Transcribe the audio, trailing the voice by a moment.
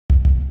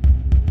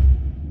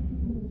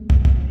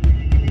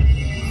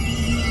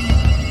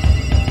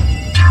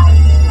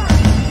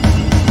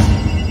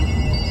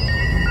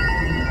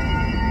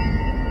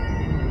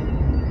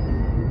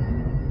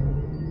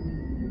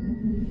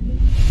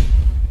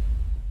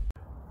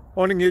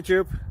Morning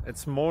YouTube,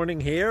 it's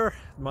morning here.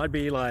 It might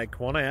be like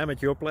 1 a.m.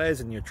 at your place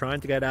and you're trying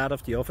to get out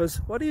of the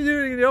office. What are you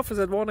doing in the office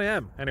at 1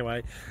 a.m?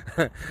 Anyway,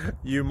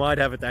 you might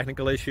have a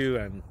technical issue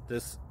and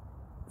this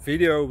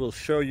video will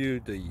show you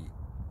the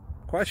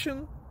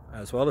question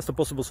as well as the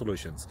possible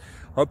solutions.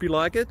 Hope you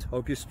like it,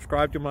 hope you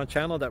subscribe to my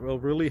channel. That will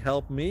really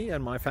help me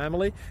and my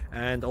family,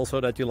 and also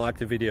that you like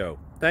the video.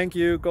 Thank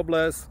you, God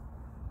bless.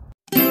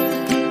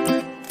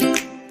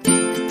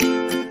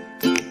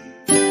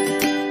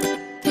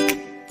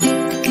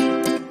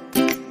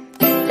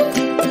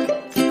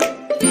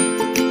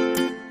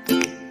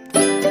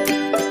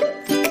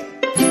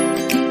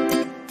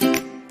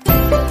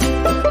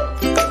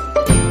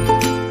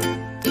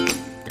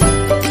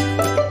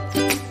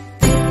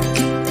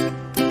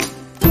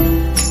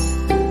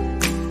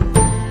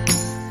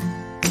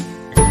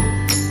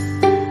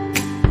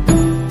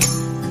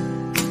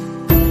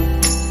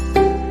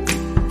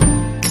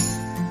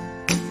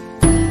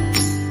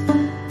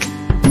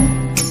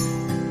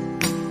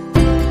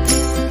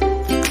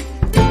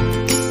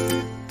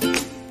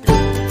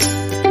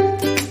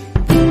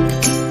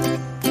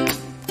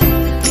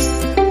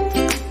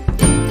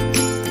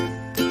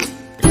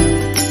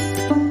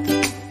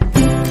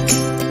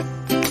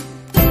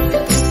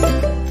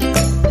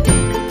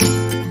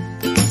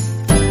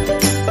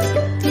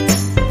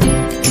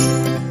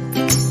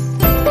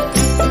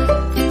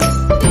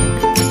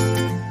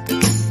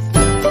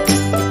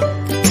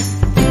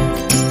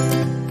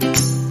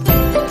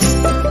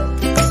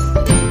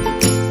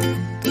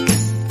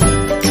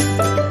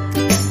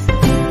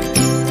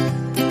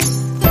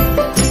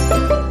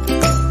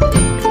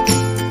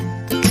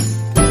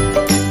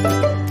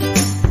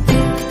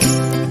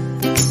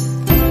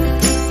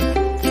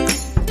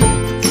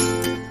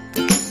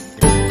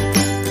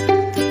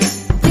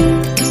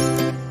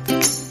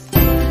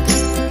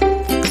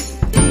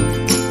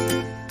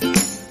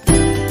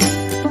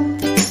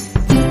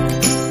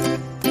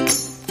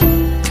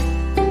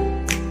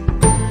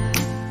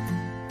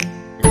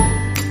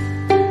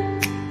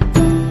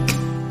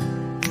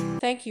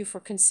 Thank you for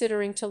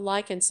considering to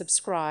like and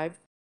subscribe.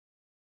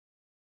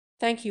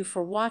 Thank you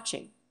for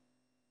watching.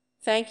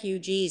 Thank you,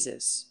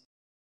 Jesus.